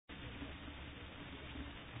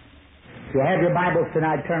If you have your Bibles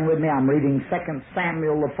tonight, turn with me. I'm reading 2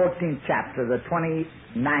 Samuel, the 14th chapter, the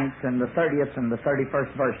 29th and the 30th and the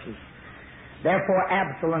 31st verses. Therefore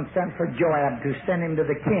Absalom sent for Joab to send him to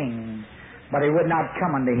the king, but he would not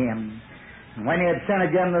come unto him. And when he had sent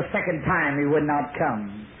again the second time, he would not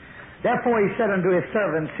come. Therefore he said unto his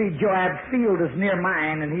servants, See, Joab's field is near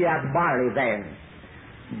mine, and he hath barley there.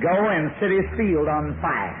 Go and set his field on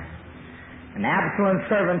fire. And Absalom's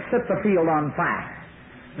servants set the field on fire.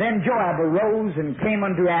 Then Joab arose and came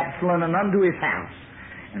unto Absalom and unto his house,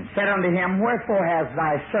 and said unto him, Wherefore has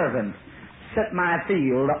thy servant set my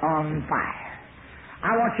field on fire?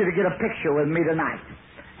 I want you to get a picture with me tonight.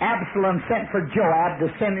 Absalom sent for Joab to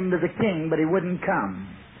send him to the king, but he wouldn't come.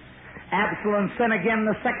 Absalom sent again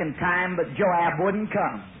the second time, but Joab wouldn't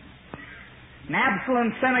come. And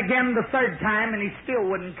Absalom sent again the third time, and he still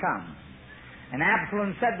wouldn't come. And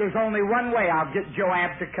Absalom said, There's only one way I'll get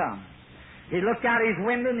Joab to come. He looked out his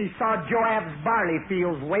window and he saw Joab's barley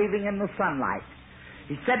fields waving in the sunlight.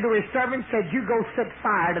 He said to his servant, You go set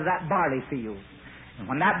fire to that barley field.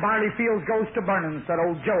 And when that barley field goes to burning, said,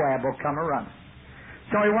 Old Joab will come a running.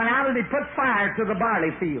 So he went out and he put fire to the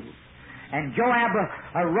barley field. And Joab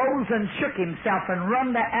arose and shook himself and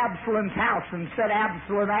run to Absalom's house and said,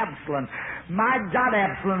 Absalom, Absalom, my God,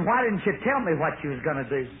 Absalom, why didn't you tell me what you was going to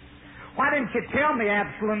do? Why didn't you tell me,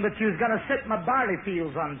 Absalom, that you was going to set my barley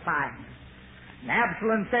fields on fire? And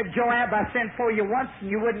Absalom said, Joab, I sent for you once and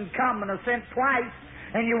you wouldn't come, and I sent twice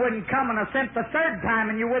and you wouldn't come, and I sent the third time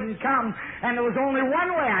and you wouldn't come, and there was only one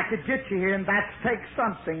way I could get you here, and that's take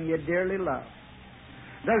something you dearly love.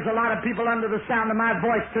 There's a lot of people under the sound of my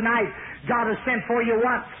voice tonight. God has sent for you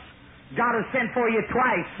once. God has sent for you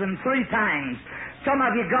twice and 3 times. Some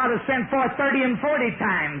of you God has sent for 30 and 40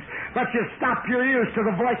 times, but you stopped your ears to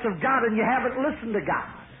the voice of God and you haven't listened to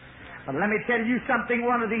God. But let me tell you something,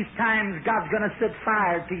 one of these times God's going to set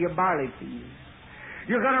fire to your barley field.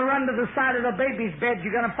 You're going to run to the side of the baby's bed,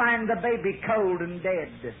 you're going to find the baby cold and dead.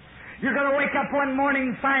 You're going to wake up one morning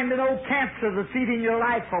and find an old cancer that's eating your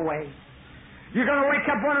life away. You're going to wake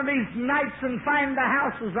up one of these nights and find the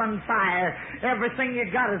house is on fire. Everything you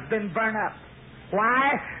got has been burnt up.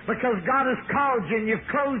 Why? Because God has called you and you've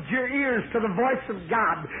closed your ears to the voice of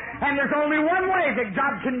God. And there's only one way that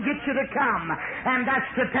God can get you to come, and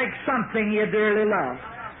that's to take something you dearly love.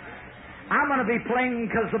 I'm going to be plain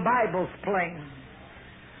because the Bible's plain.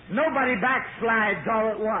 Nobody backslides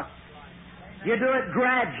all at once. You do it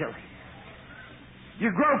gradually.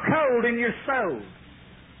 You grow cold in your soul.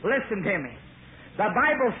 Listen to me. The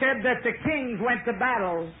Bible said that the kings went to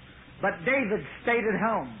battle, but David stayed at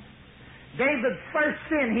home. David's first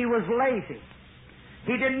sin, he was lazy.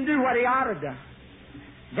 He didn't do what he ought to do.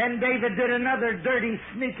 Then David did another dirty,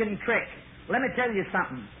 sneaking trick. Let me tell you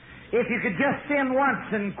something. If you could just sin once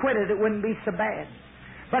and quit it, it wouldn't be so bad.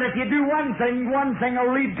 But if you do one thing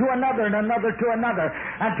will lead to another and another to another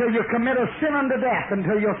until you commit a sin unto death,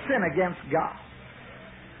 until you'll sin against God.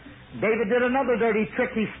 David did another dirty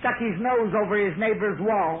trick. He stuck his nose over his neighbor's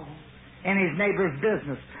wall in his neighbor's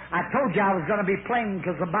business. I told you I was going to be plain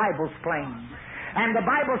because the Bible's plain. And the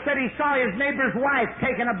Bible said he saw his neighbor's wife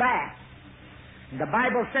taking a bath. And the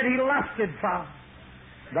Bible said he lusted for her.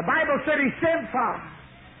 The Bible said he sent for her.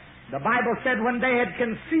 The Bible said when they had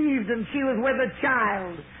conceived and she was with a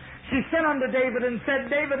child, she sent unto David and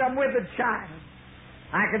said, David, I'm with a child.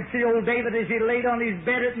 I could see old David as he laid on his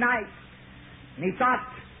bed at night. And he thought,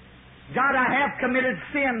 God, I have committed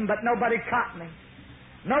sin, but nobody caught me.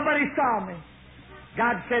 Nobody saw me.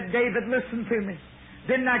 God said, David, listen to me.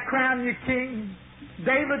 Didn't I crown you king?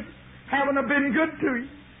 David, haven't I been good to you?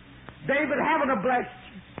 David, haven't I blessed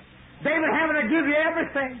you? David, haven't I give you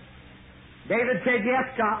everything? David said, yes,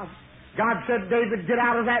 God. God said, David, get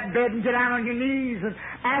out of that bed and get out on your knees and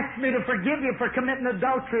ask me to forgive you for committing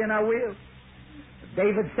adultery, and I will.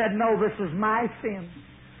 David said, no, this is my sin.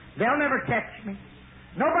 They'll never catch me.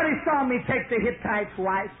 Nobody saw me take the Hittite's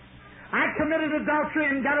wife. I committed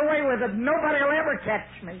adultery and got away with it. Nobody will ever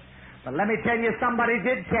catch me. But let me tell you, somebody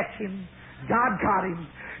did catch him. God caught him.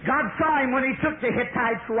 God saw him when he took the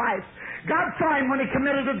Hittite's wife. God saw him when he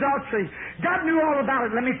committed adultery. God knew all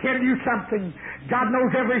about it. Let me tell you something. God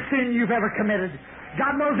knows every sin you've ever committed.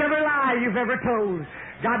 God knows every lie you've ever told.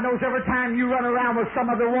 God knows every time you run around with some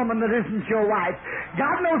other woman that isn't your wife.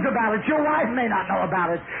 God knows about it. Your wife may not know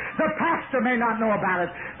about it. The pastor may not know about it.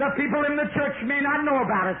 The people in the church may not know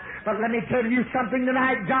about it. But let me tell you something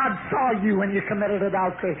tonight. God saw you when you committed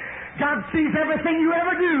adultery. God sees everything you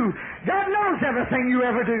ever do. God knows everything you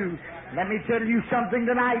ever do. Let me tell you something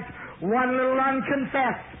tonight. One little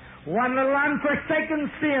unconfessed, one little unforsaken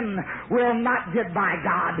sin will not get by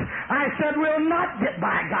God. I said will not get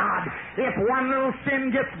by God. If one little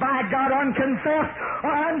sin gets by God unconfessed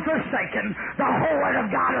or unforsaken, the whole Word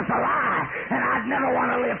of God is a lie, and I'd never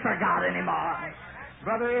want to live for God anymore.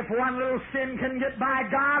 Brother, if one little sin can get by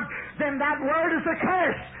God, then that Word is a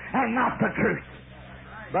curse and not the truth.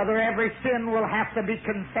 Brother, every sin will have to be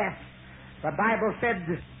confessed. The Bible said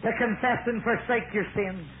to confess and forsake your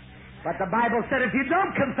sins. But the Bible said if you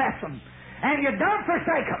don't confess them and you don't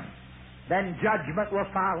forsake them, then judgment will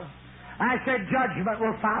follow. I said judgment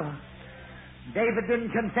will follow. David didn't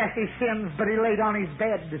confess his sins, but he laid on his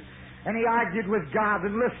bed and he argued with God.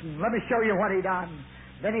 And listen, let me show you what he done.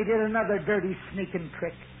 Then he did another dirty, sneaking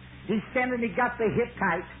trick. He sent and he got the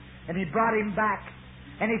Hittite and he brought him back.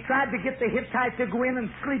 And he tried to get the Hittite to go in and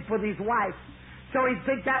sleep with his wife. So he'd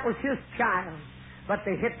think that was his child. But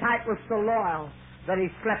the Hittite was so loyal that he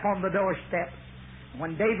slept on the doorstep.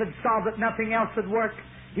 When David saw that nothing else would work,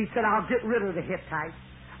 he said, I'll get rid of the Hittite.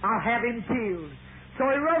 I'll have him killed. So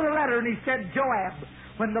he wrote a letter and he said, Joab,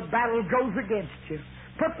 when the battle goes against you,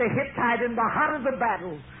 put the Hittite in the heart of the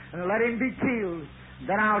battle and let him be killed.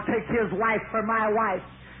 Then I'll take his wife for my wife,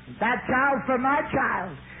 that child for my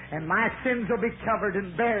child, and my sins will be covered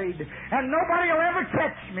and buried, and nobody will ever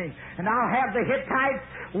catch me. And I'll have the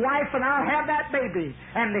Hittite's wife, and I'll have that baby,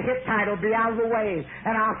 and the Hittite will be out of the way,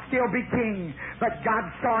 and I'll still be king. But God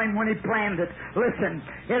saw him when he planned it. Listen,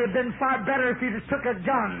 it would have been far better if he just took a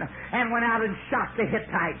gun and went out and shot the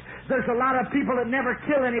Hittite. There's a lot of people that never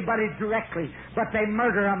kill anybody directly, but they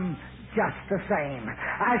murder them just the same.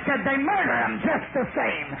 I said they murder them just the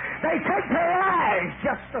same. They take their lives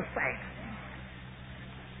just the same.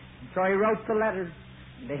 So he wrote the letter.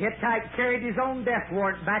 The Hittite carried his own death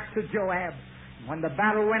warrant back to Joab. When the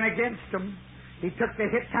battle went against him, he took the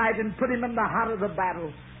Hittite and put him in the heart of the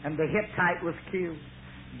battle, and the Hittite was killed.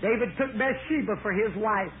 David took Bathsheba for his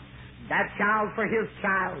wife, that child for his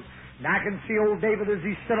child. And I can see old David as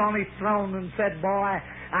he stood on his throne and said, boy,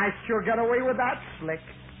 I sure got away with that slick.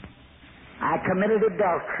 I committed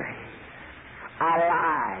adultery. I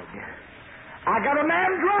lied. I got a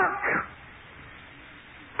man drunk.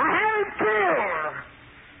 I had him killed.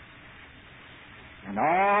 And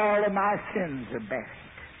all of my sins are buried.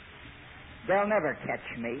 They'll never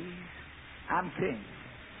catch me. I'm king.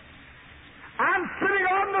 I'm sitting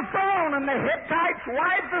on the throne, and the Hittite's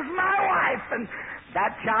wife is my wife, and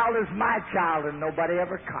that child is my child, and nobody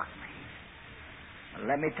ever caught me. But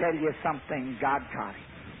let me tell you something God caught him.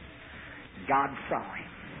 God saw him.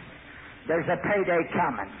 There's a payday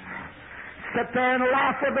coming. Sit there and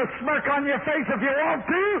laugh with a smirk on your face if you want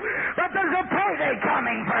to, but there's a payday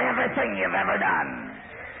coming for everything you've ever done.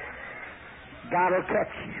 God will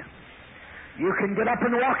catch you. You can get up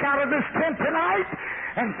and walk out of this tent tonight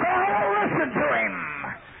and say, oh, listen to him.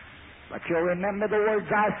 But you'll remember the words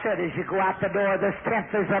I said as you go out the door of this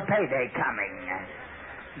tent, there's a payday coming.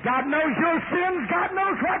 God knows your sins. God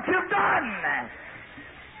knows what you've done.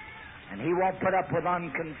 And he won't put up with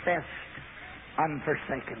unconfessed,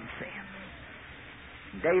 unforsaken sin.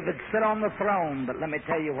 David sat on the throne, but let me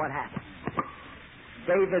tell you what happened.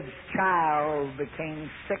 David's child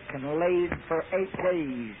became sick and laid for 8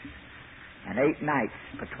 days and 8 nights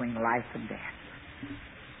between life and death.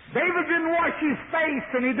 David didn't wash his face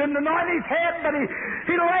and he didn't anoint his head, but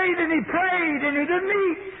he laid and he prayed and he didn't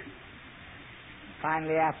eat.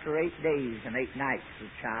 Finally, after 8 days and 8 nights, the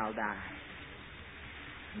child died.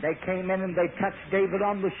 They came in and they touched David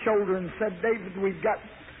on the shoulder and said, David, we've got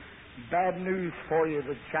bad news for you.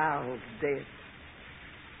 The child's dead.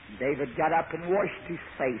 David got up and washed his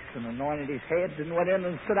face and anointed his head and went in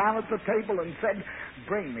and sat down at the table and said,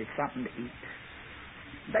 bring me something to eat.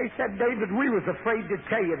 They said, David, we was afraid to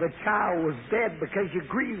tell you the child was dead because you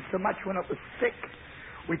grieved so much when it was sick.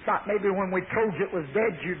 We thought maybe when we told you it was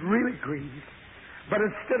dead, you'd really grieve. But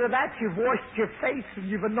instead of that, you've washed your face and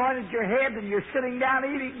you've anointed your head and you're sitting down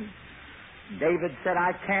eating. David said,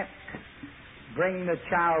 I can't bring the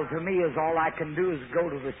child to me, as all I can do is go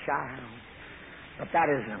to the child. But that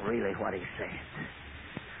isn't really what he said.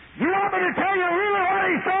 You want me to tell you really what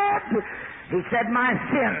he said? He said, my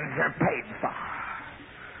sins are paid for.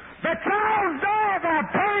 The child's dead. I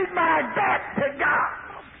paid my debt to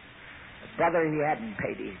God. But brother, he hadn't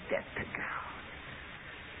paid his debt to God.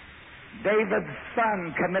 David's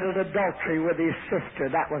son committed adultery with his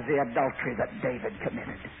sister. That was the adultery that David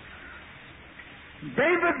committed.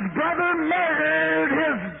 David's brother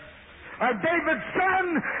David's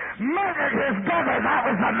son murdered his brother. That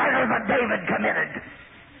was the murder that David committed.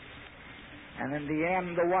 And in the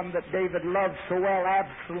end, the one that David loved so well,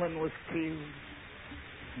 Absalom, was killed.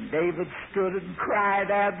 David stood and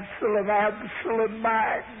cried, Absalom, Absalom,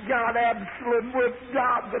 my God, Absalom, would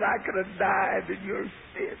God that I could have died in your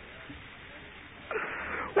stead.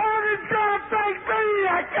 Why did thank me,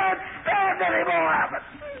 I can't stand any more of it.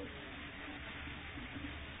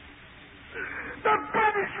 The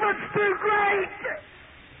punishment's too great.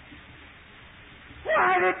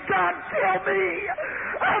 Why did God kill me?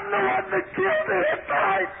 I'm the one that killed the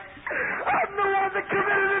Hittites. I'm the one that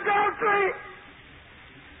committed adultery.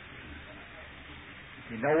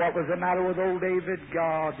 You know what was the matter with old David?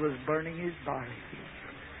 God was burning his barley field.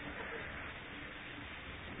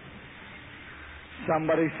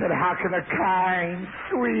 Somebody said, how can a kind,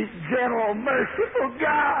 sweet, gentle, merciful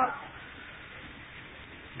God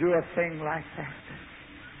do a thing like that?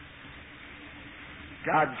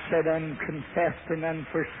 God said, unconfessed and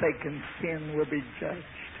unforsaken sin will be judged.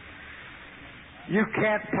 You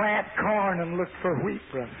can't plant corn and look for wheat,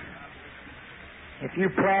 brother. If you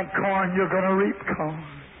plant corn, you're going to reap corn.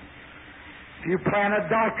 If you plant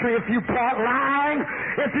adultery, if you plant lying,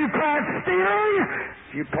 if you plant stealing,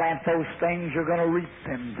 if you plant those things, you're going to reap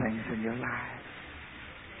them things in your life.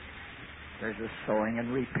 There's a sowing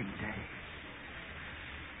and reaping day.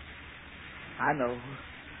 I know.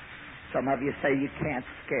 Some of you say, you can't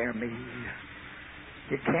scare me.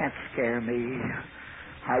 You can't scare me.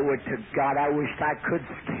 I would to God, I wished I could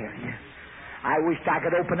scare you. I wished I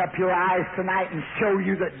could open up your eyes tonight and show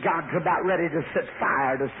you that God's about ready to set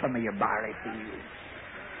fire to some of your barley fields.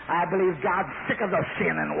 I believe God's sick of the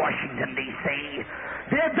sin in Washington, D.C.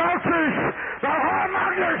 The adulterers, the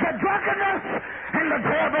whoremongers, the drunkenness, and the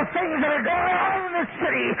terrible things that are going on in the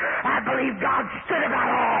city. I believe God's stood about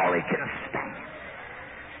all he can stand.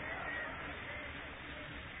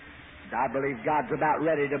 I believe God's about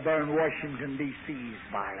ready to burn Washington, D.C.'s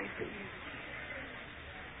barley fields.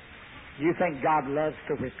 You think God loves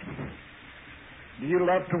to whip you? Do you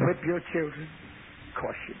love to whip your children? Of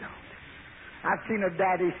course you don't. I've seen a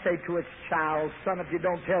daddy say to its child, son, if you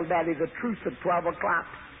don't tell Daddy the truth at 12 o'clock,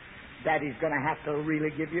 Daddy's going to have to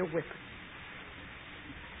really give you a whipping.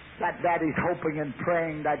 That daddy's hoping and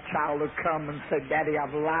praying that child will come and say, Daddy,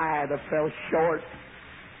 I've lied, I fell short.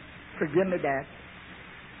 Forgive me, Dad.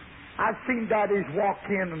 I've seen daddies walk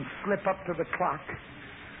in and slip up to the clock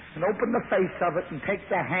and open the face of it and take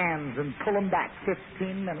their hands and pull them back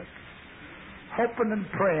 15 minutes, hoping and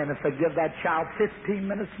praying if they give that child 15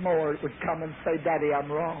 minutes more, it would come and say, Daddy,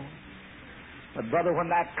 I'm wrong. But, brother, when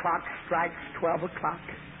that clock strikes 12 o'clock,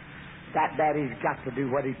 that daddy's got to do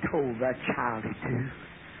what he told that child to do.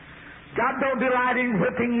 God don't delight in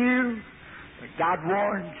whipping you, but God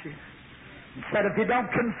warns you. He said, if you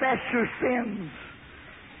don't confess your sins,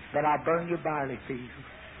 then I'll burn your barley field.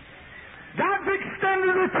 God's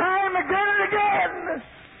extended the time again and again.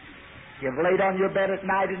 You've laid on your bed at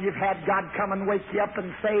night and you've had God come and wake you up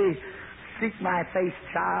and say, seek my face,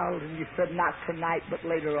 child. And you said, not tonight, but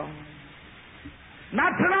later on.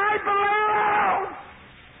 Not tonight, but later on.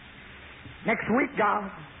 Next week,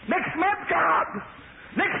 God. Next month, God.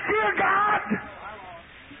 Next year, God.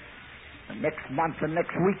 And next month and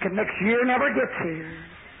next week and next year never gets here.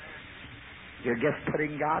 You're just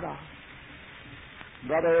putting God off.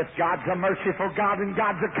 Brother, if God's a merciful God and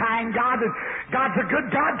God's a kind God and God's a good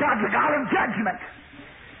God, God's a God of judgment.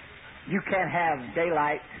 You can't have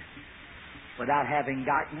daylight without having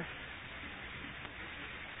darkness.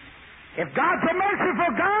 If God's a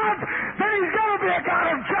merciful God, then He's going to be a God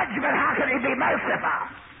of judgment. How can He be merciful?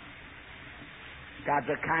 God's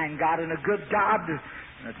a kind God and a good God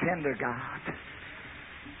and a tender God.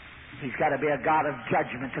 He's got to be a God of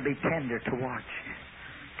judgment to be tender towards you,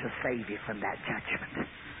 to save you from that judgment.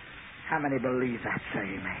 How many believe that? Say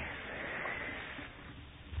amen.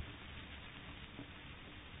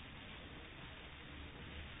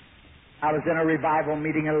 I was in a revival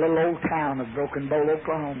meeting in a little old town of Broken Bowl,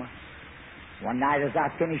 Oklahoma. One night as I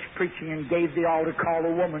finished preaching and gave the altar call,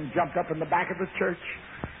 a woman jumped up in the back of the church,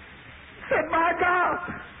 said, my God,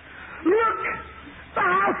 look, the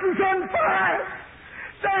house is on fire.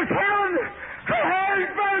 There's Helen. Her hair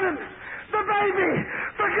is burning. The baby.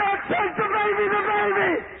 For God's sake, the baby, the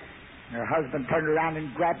baby. And her husband turned around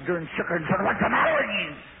and grabbed her and shook her and said, what's the matter with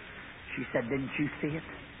you? She said, didn't you see it?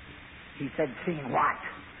 He said, seeing what?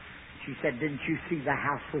 She said, didn't you see the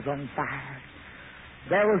house was on fire?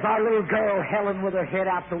 There was our little girl, Helen, with her head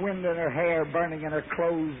out the window and her hair burning and her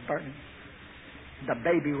clothes burning. The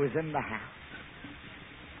baby was in the house.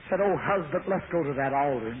 Said, oh, husband, let's go to that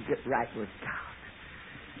altar and get right with God.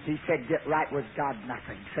 He said, get right with God,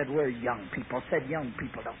 nothing. Said, we're young people. Said, young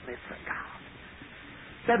people don't live for God.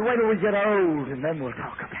 Said, wait till we get old and then we'll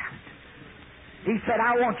talk about it. He said,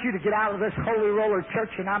 I want you to get out of this Holy Roller church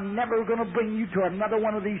and I'm never going to bring you to another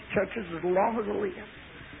one of these churches as long as I live.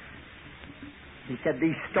 He said,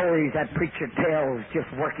 these stories that preacher tells just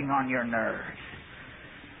working on your nerves.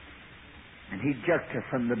 And he jerked her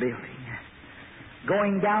from the building.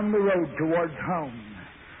 going down the road towards home.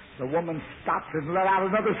 The woman stopped and let out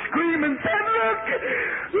another scream and said,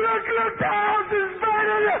 look, the house is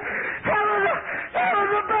burning. Helen,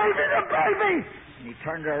 the baby. And he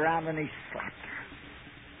turned her around and he slapped her.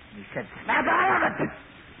 And he said, snap out of it.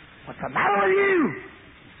 What's the matter with you?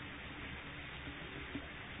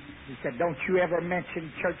 He said, don't you ever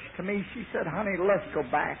mention church to me? She said, honey, let's go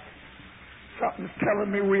back. Something's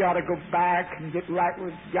telling me we ought to go back and get right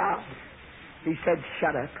with God. He said,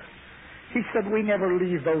 shut up. He said, we never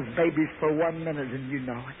leave those babies for 1 minute, and you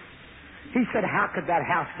know it. He said, how could that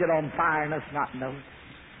house get on fire and us not know it?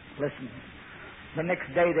 Listen, the next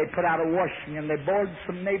day they put out a washing, and they boarded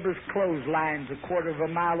some neighbors' clotheslines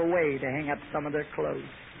 1/4 mile away to hang up some of their clothes.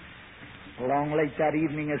 Along late that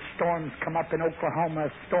evening, as storms come up in Oklahoma,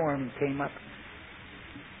 a storm came up.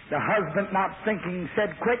 The husband, not thinking,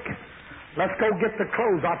 said, quick, let's go get the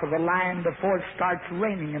clothes off of the line before it starts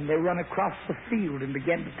raining. And they run across the field and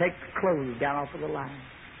began to take the clothes down off of the line.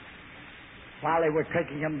 While they were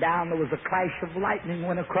taking them down, there was a clash of lightning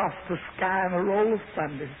went across the sky and a roll of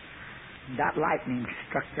thunder. And that lightning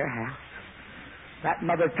struck their house. That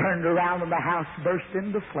mother turned around and the house burst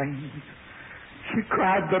into flames. She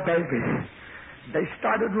cried the baby. They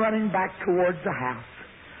started running back towards the house.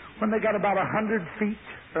 When they got about 100 feet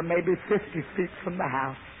or maybe 50 feet from the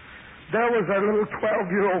house, there was a little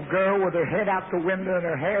 12-year-old girl with her head out the window and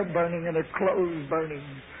her hair burning and her clothes burning,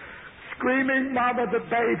 screaming, Mama, the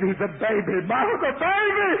baby, Mama, the baby, Mama, the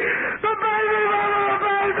baby.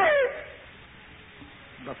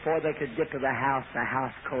 Before they could get to the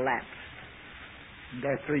house collapsed.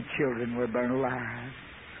 Their 3 children were burned alive.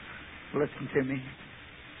 Listen to me.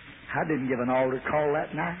 I didn't give an altar call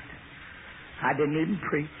that night. I didn't even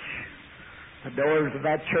preach. The doors of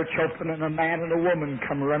that church opened and a man and a woman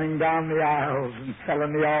come running down the aisles and fell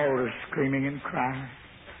in the altar screaming and crying.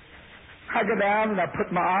 I go down and I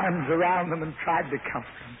put my arms around them and tried to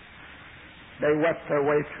comfort them. They wept their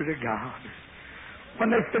way through to God.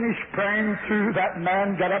 When they finished praying through, that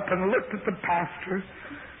man got up and looked at the pastor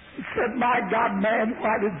and said, my God, man,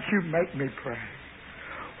 why did you make me pray?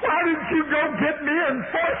 Why did you go get me and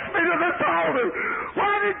force me to this altar?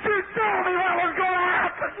 Why did you tell me what was going to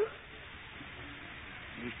happen?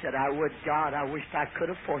 He said, I would, God, I wished I could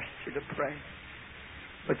have forced you to pray.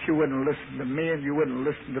 But you wouldn't listen to me and you wouldn't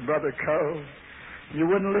listen to Brother Cole. You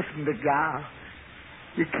wouldn't listen to God.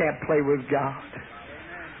 You can't play with God.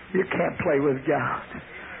 You can't play with God.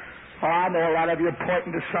 Oh, I know a lot of you are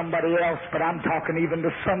pointing to somebody else, but I'm talking even to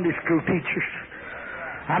Sunday school teachers.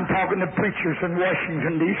 I'm talking to preachers in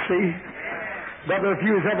Washington, D.C. Brother, if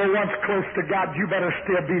you was ever once close to God, you better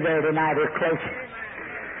still be there tonight or closer.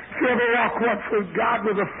 If you ever walk once with God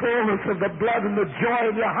with the fullness of the blood and the joy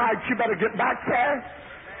in your heart, you better get back there.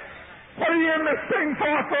 What are you in this thing for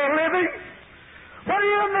a living? What are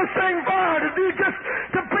you in this thing for? To do just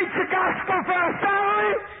to preach the gospel for a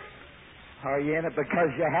salary? Are you in it because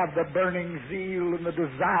you have the burning zeal and the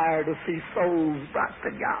desire to see souls brought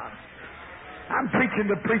to God? I'm preaching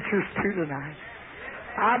to preachers too tonight.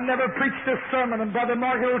 I've never preached this sermon, and Brother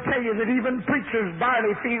Morgan will tell you that even preachers'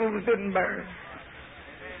 barley fields didn't burn.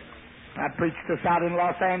 I preached this out in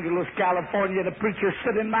Los Angeles, California. The preacher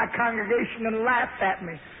stood in my congregation and laughed at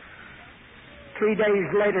me. 3 days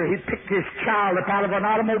later, he picked his child up out of an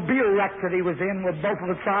automobile wreck that he was in with both of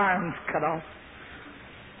its arms cut off.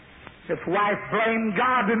 His wife blamed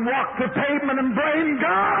God and walked the pavement and blamed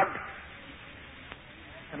God.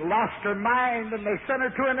 And lost her mind, and they sent her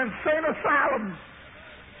to an insane asylum.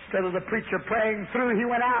 Instead of the preacher praying through, he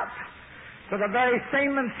went out to the very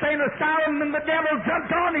same insane asylum, and the devil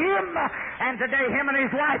jumped on him. And today him and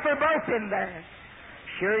his wife are both in there.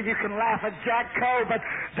 Sure, you can laugh at Jack Cole, but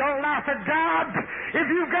don't laugh at God. If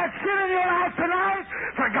you've got sin in your life tonight,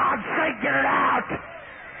 for God's sake, get it out.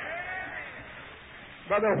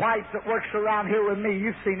 Brother White that works around here with me,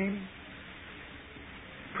 you've seen him.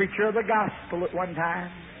 Preacher of the gospel at one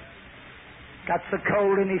time. Got so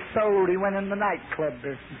cold in his soul, he went in the nightclub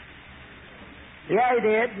business. Yeah, he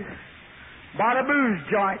did. Bought a booze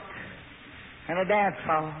joint and a dance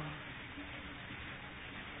hall.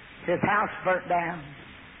 His house burnt down.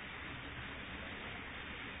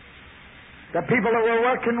 The people that were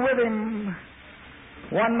working with him,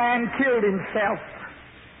 one man killed himself.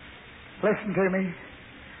 Listen to me.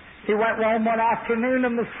 He went home one afternoon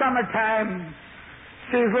in the summertime,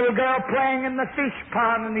 see his little girl playing in the fish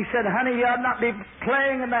pond, and he said, honey, you ought not be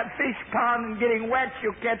playing in that fish pond and getting wet.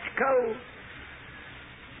 You'll catch cold.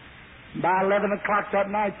 By 11 o'clock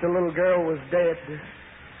that night, the little girl was dead.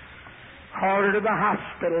 Hauled her to the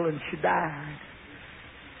hospital, and she died.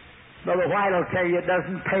 Brother White will tell you it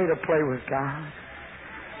doesn't pay to play with God.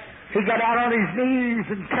 He got out on his knees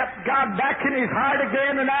and kept God back in his heart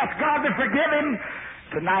again and asked God to forgive him.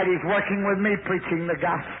 Tonight he's working with me preaching the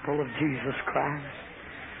gospel of Jesus Christ.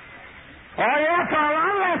 Oh, yeah, for a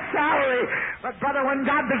lot less salary. But, brother, when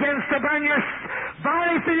God begins to burn your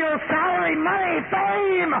body for your salary, money,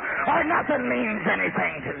 fame, or nothing means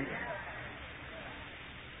anything to you.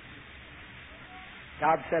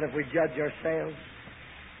 God said if we judge ourselves,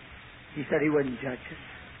 He said He wouldn't judge us.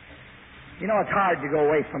 You know, it's hard to go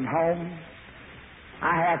away from home.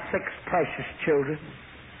 I have 6 precious children.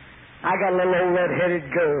 I got a little old red-headed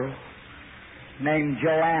girl named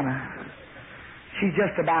Joanna. She's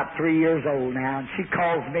just about 3 years old now, and she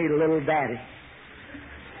calls me Little Daddy.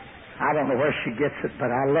 I don't know where she gets it, but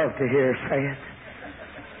I love to hear her say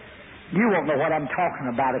it. You won't know what I'm talking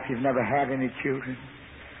about if you've never had any children.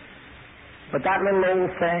 But that little old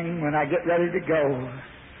thing, when I get ready to go,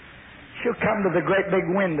 she'll come to the great big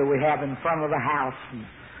window we have in front of the house and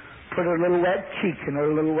put her little wet cheek and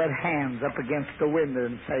her little wet hands up against the window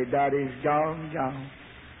and say, Daddy's gone, John.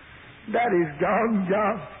 Daddy's gone,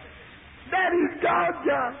 John. Daddy's gone,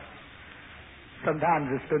 John. Sometimes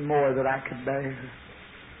it's been more than I could bear.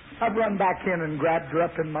 I've run back in and grabbed her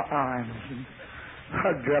up in my arms and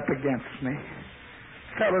hugged her up against me.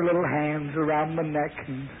 Felt her little hands around my neck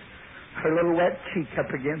and her little wet cheek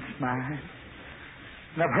up against mine.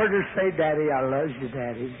 And I've heard her say, Daddy, I love you,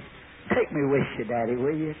 Daddy. Take me with you, Daddy,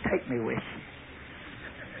 will you? Take me with you.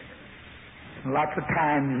 And lots of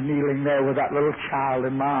times kneeling there with that little child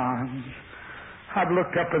in my arms, I've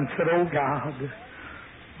looked up and said, oh, God,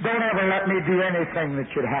 don't ever let me do anything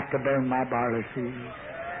that you'd have to burn my barley seed.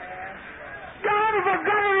 God, if I've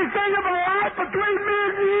got anything in my life between me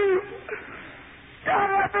and you, God,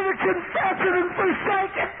 let me to confess it and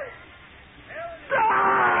forsake it.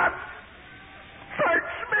 God,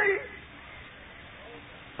 search me.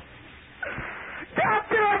 God,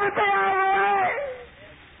 do everything I way.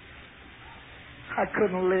 I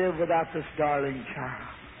couldn't live without this darling child.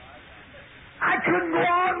 I couldn't go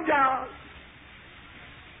on, God.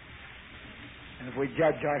 And if we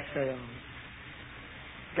judge ourselves,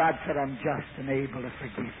 God said, I'm just and able to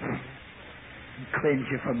forgive you and cleanse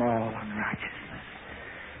you from all unrighteousness.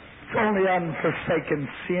 It's only unforsaken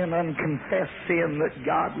sin, unconfessed sin that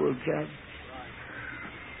God will judge.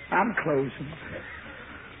 I'm closing.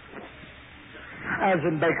 I was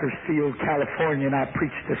in Bakersfield, California, and I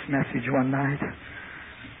preached this message one night.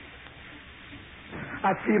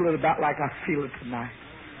 I feel it about like I feel it tonight.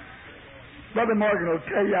 Brother Morgan will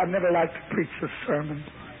tell you I never like to preach a sermon.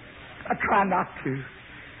 I try not to.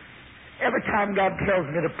 Every time God tells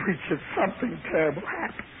me to preach it, something terrible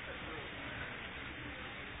happens.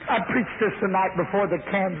 I preached this the night before the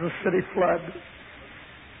Kansas City flood.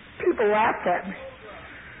 People laughed at me,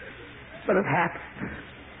 but it happened.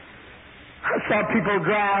 I saw people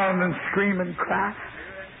drown and scream and cry.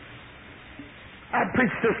 I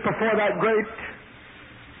preached this before that great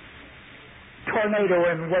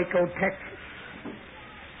tornado in Waco, Texas.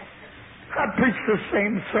 I preached the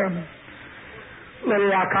same sermon. Little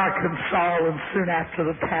Rock, Arkansas, and soon after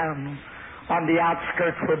the town on the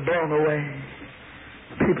outskirts were blown away.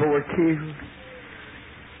 People were killed.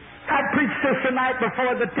 I preached this the night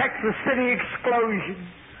before the Texas City explosion.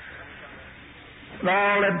 And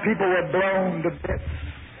all them people were blown to bits.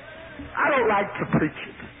 I don't like to preach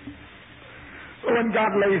it. But when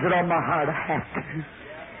God lays it on my heart, I have to.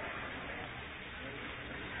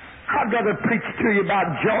 I'd rather preach to you about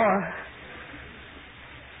joy.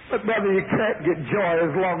 But brother, you can't get joy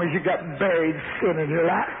as long as you got buried sin in your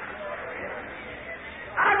life.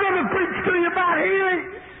 I'd rather preach to you about healing.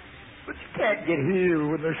 But you can't get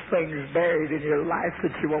healed when there's things buried in your life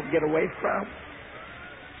that you won't get away from.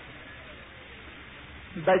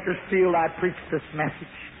 In Bakersfield, I preached this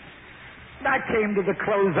message. And I came to the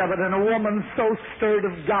close of it, and a woman so stirred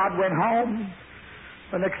of God went home.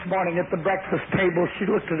 The next morning at the breakfast table, she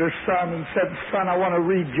looked at her son and said, Son, I want to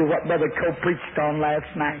read you what Brother Coe preached on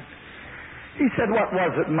last night. He said, what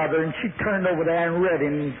was it, Mother? And she turned over there and read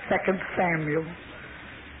in 2 Samuel.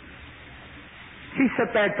 He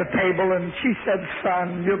sat there at the table and she said,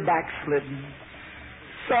 Son, you're backslidden.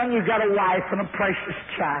 Son, you've got a wife and a precious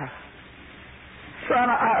child.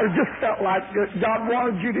 Son, I just felt like God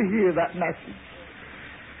wanted you to hear that message.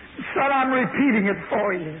 Son, I'm repeating it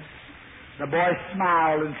for you. The boy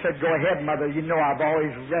smiled and said, Go ahead, Mother. You know I've always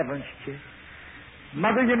reverenced you.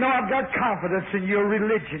 Mother, you know I've got confidence in your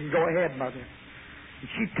religion. Go ahead, Mother. And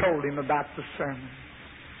she told him about the sermon.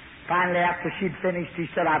 Finally, after she'd finished, he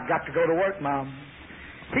said, I've got to go to work, Mom.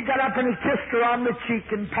 He got up and he kissed her on the cheek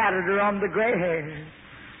and patted her on the gray hair.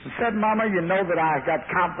 He said, Mama, you know that I've got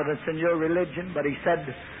confidence in your religion, but he said,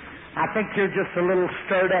 I think you're just a little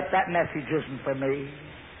stirred up. That message isn't for me.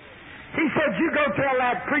 He said, you go tell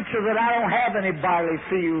that preacher that I don't have any barley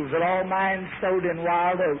fields, that all mine's sowed in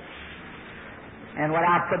wild oats. And went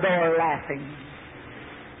out the door laughing.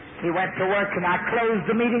 He went to work, and I closed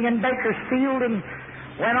the meeting in Bakersfield and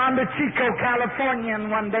went on to Chico, California.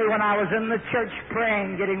 And one day when I was in the church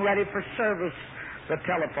praying, getting ready for service, the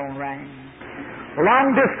telephone rang.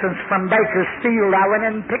 Long distance from Bakersfield, I went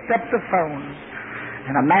in and picked up the phone.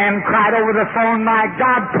 And a man cried over the phone, my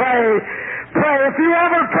God, pray. Pray. If you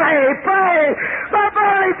ever pray, pray. The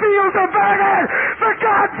barley fields are burning. For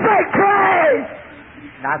God's sake, pray.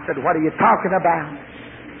 And I said, what are you talking about?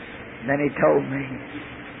 And then he told me,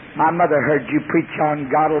 my mother heard you preach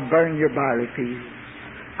on God will burn your barley fields.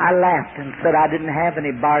 I laughed and said I didn't have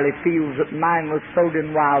any barley fields, that mine was sowed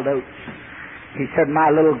in wild oats. He said,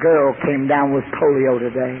 my little girl came down with polio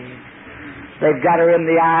today. They've got her in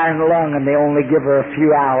the iron lung and they only give her a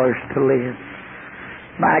few hours to live.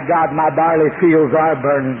 My God, my barley fields are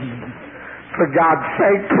burning. For God's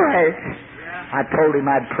sake, pray. I told him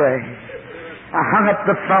I'd pray. I hung up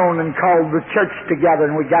the phone and called the church together,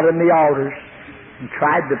 and we got in the altars and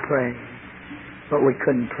tried to pray, but we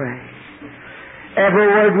couldn't pray. Every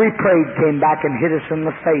word we prayed came back and hit us in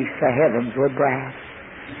the face. The heavens were brass.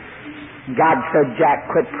 God said, Jack,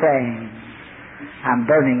 quit praying. I'm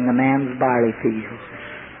burning the man's barley fields.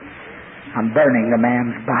 I'm burning the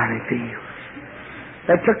man's barley fields.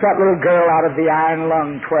 They took that little girl out of the iron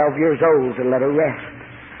lung, 12 years old, to let her rest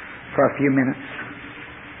for a few minutes.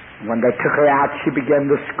 When they took her out, she began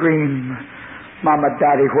to scream, Mama,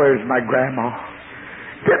 Daddy, where's my grandma?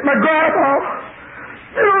 Get my grandma!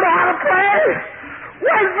 You don't know how to pray!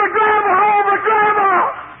 Where's my grandma? Oh, my grandma!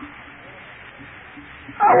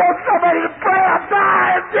 I want somebody to pray. I'm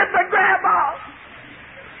dying. Get my grandma!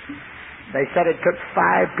 They said it took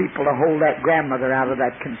 5 people to hold that grandmother out of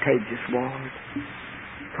that contagious ward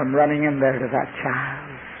from running in there to that child.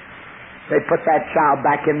 They put that child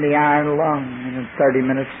back in the iron lung, and in 30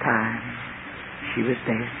 minutes' time, she was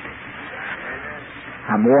dead.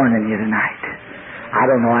 I'm warning you tonight. I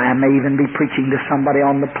don't know, I may even be preaching to somebody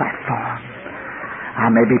on the platform. I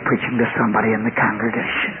may be preaching to somebody in the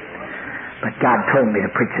congregation. But God told me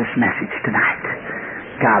to preach this message tonight.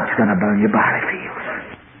 God's going to burn your barley field.